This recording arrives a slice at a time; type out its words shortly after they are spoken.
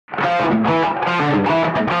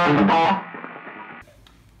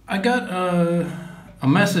I got a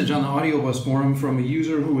message on the Audio Bus forum from a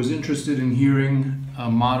user who was interested in hearing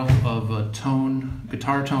a model of a tone,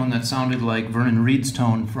 guitar tone that sounded like Vernon Reid's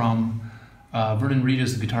tone from, Vernon Reid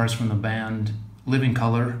is the guitarist from the band Living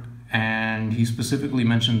Colour, and he specifically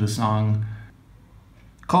mentioned the song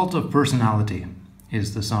Cult of Personality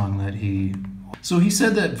is the song that he... So he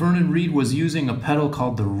said that Vernon Reid was using a pedal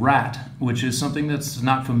called the Rat, which is something that's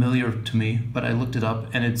not familiar to me, but I looked it up,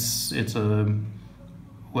 and it's the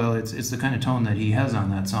kind of tone that he has on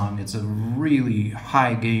that song. It's a really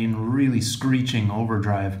high gain, really screeching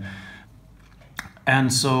overdrive.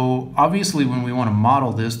 And so obviously when we want to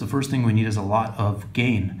model this, the first thing we need is a lot of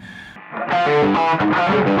gain.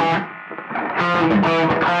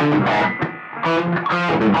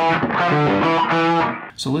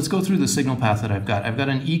 So let's go through the signal path that I've got. I've got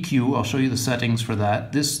an EQ. I'll show you the settings for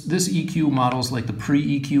that. This EQ models like the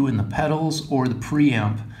pre-EQ in the pedals or the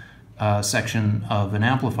preamp section of an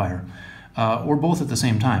amplifier, or both at the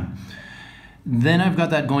same time. Then I've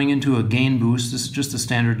got that going into a gain boost. This is just a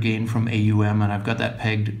standard gain from AUM, and I've got that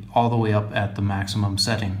pegged all the way up at the maximum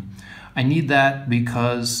setting. I need that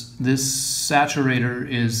because this saturator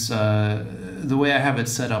is, the way I have it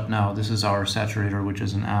set up now, this is our saturator, which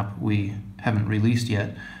is an app we haven't released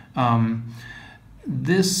yet.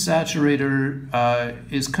 This saturator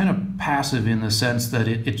is kind of passive in the sense that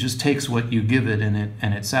it just takes what you give it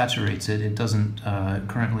and it saturates it. It doesn't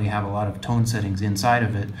currently have a lot of tone settings inside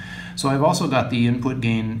of it. So I've also got the input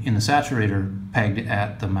gain in the saturator pegged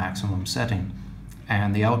at the maximum setting,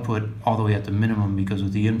 and the output all the way at the minimum, because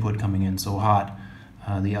with the input coming in so hot,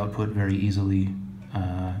 the output very easily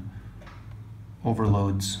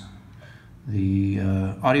overloads the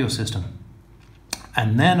audio system.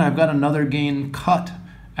 And then I've got another gain cut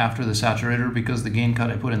after the saturator, because the gain cut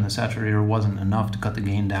I put in the saturator wasn't enough to cut the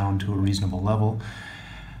gain down to a reasonable level.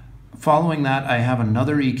 Following that, I have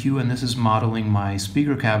another EQ, and this is modeling my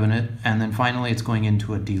speaker cabinet. And then finally it's going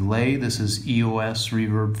into a delay. This is EOS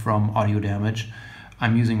reverb from Audio Damage.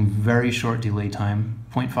 I'm using very short delay time,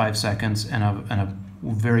 0.5 seconds, and a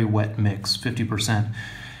very wet mix, 50%.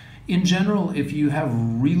 In general, if you have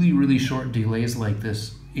really, really short delays like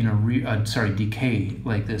this, in a decay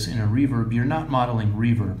like this in a reverb, you're not modeling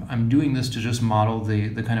reverb. I'm doing this to just model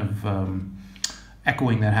the kind of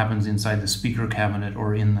echoing that happens inside the speaker cabinet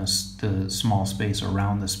or in the small space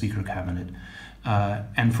around the speaker cabinet.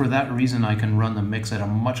 And for that reason, I can run the mix at a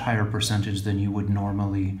much higher percentage than you would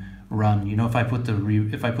normally run. You know, if I put the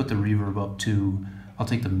reverb up to, I'll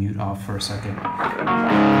take the mute off for a second.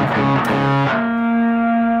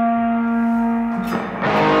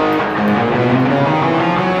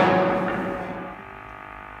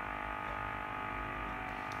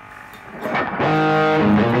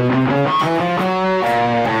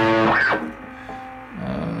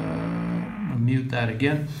 Mute that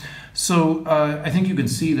again. So I think you can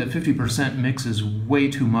see that 50% mix is way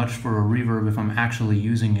too much for a reverb if I'm actually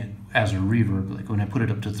using it as a reverb. Like when I put it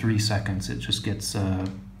up to 3 seconds, it just gets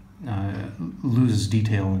loses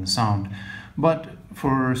detail in the sound. But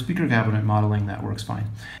for speaker cabinet modeling, that works fine.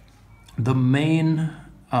 The main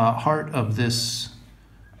heart of this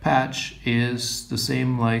patch is the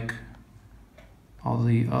same like all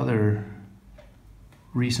the other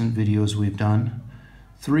recent videos we've done.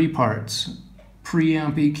 3 parts: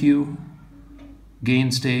 preamp EQ,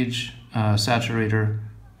 gain stage, saturator,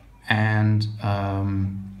 and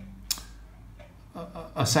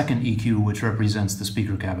a second EQ which represents the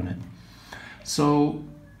speaker cabinet. So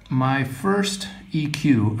my first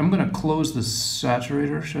EQ, I'm going to close the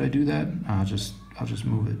saturator. Should I do that? I'll just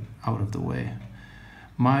move it out of the way.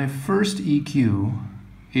 My first EQ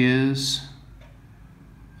is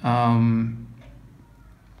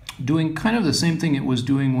doing kind of the same thing it was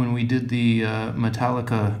doing when we did the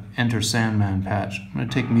Metallica Enter Sandman patch. I'm going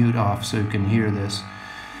to take mute off so you can hear this.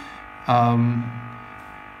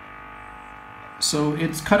 So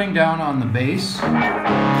it's cutting down on the bass.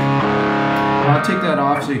 I'll take that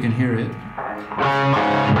off so you can hear it.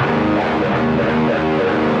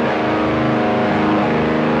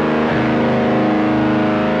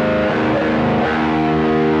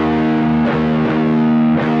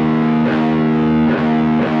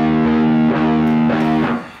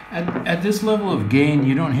 At this level of gain,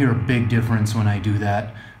 you don't hear a big difference when I do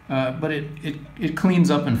that, but it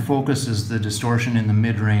cleans up and focuses the distortion in the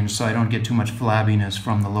mid-range so I don't get too much flabbiness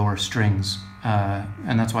from the lower strings,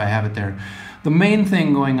 and that's why I have it there. The main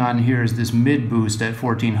thing going on here is this mid-boost at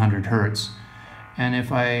 1400 Hertz, and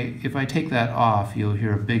if I take that off, you'll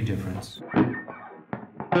hear a big difference.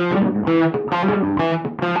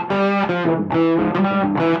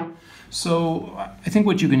 So I think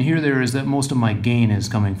what you can hear there is that most of my gain is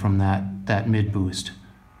coming from that mid boost.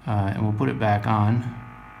 And we'll put it back on.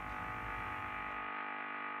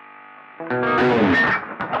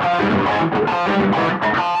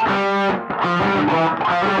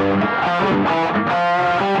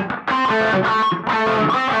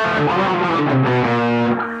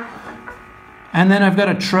 And then I've got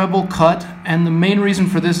a treble cut, and the main reason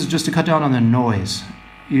for this is just to cut down on the noise.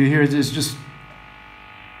 You hear there's just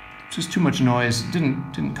too much noise. It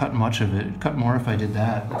didn't cut much of it. It'd cut more if I did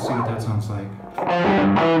that. Let's see what that sounds like.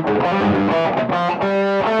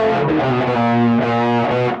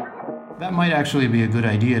 That might actually be a good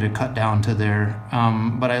idea to cut down to there,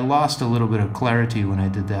 but I lost a little bit of clarity when I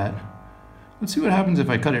did that. Let's see what happens if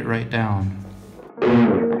I cut it right down.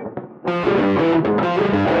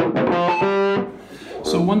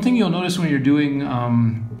 So one thing you'll notice when you're doing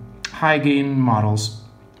high gain models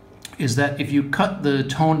is that if you cut the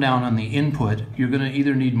tone down on the input, you're going to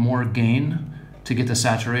either need more gain to get the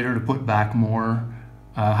saturator to put back more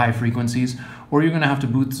high frequencies, or you're going to have to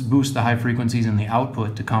boost the high frequencies in the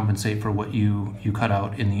output to compensate for what you cut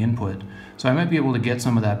out in the input. So I might be able to get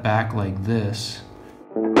some of that back like this.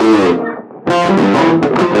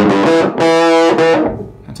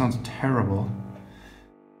 That sounds terrible.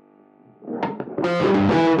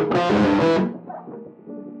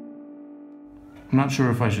 I'm not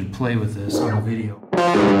sure if I should play with this on a video.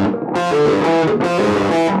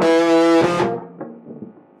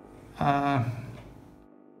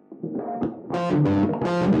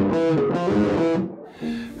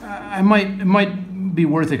 It might be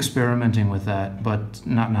worth experimenting with that, but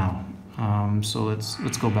not now. So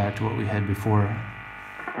let's go back to what we had before.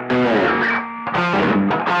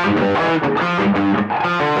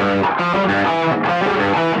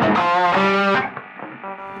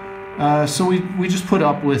 So we just put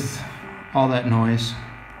up with all that noise.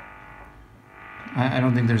 I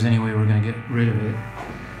don't think there's any way we're going to get rid of it.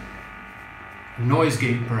 A noise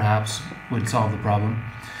gate perhaps would solve the problem.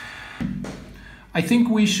 I think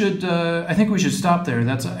we should stop there.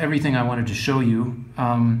 That's everything I wanted to show you.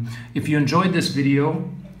 If you enjoyed this video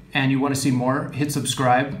and you want to see more, hit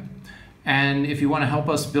subscribe. And if you want to help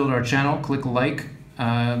us build our channel, click like.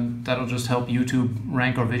 That'll just help YouTube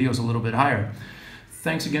rank our videos a little bit higher.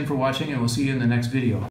 Thanks again for watching, and we'll see you in the next video.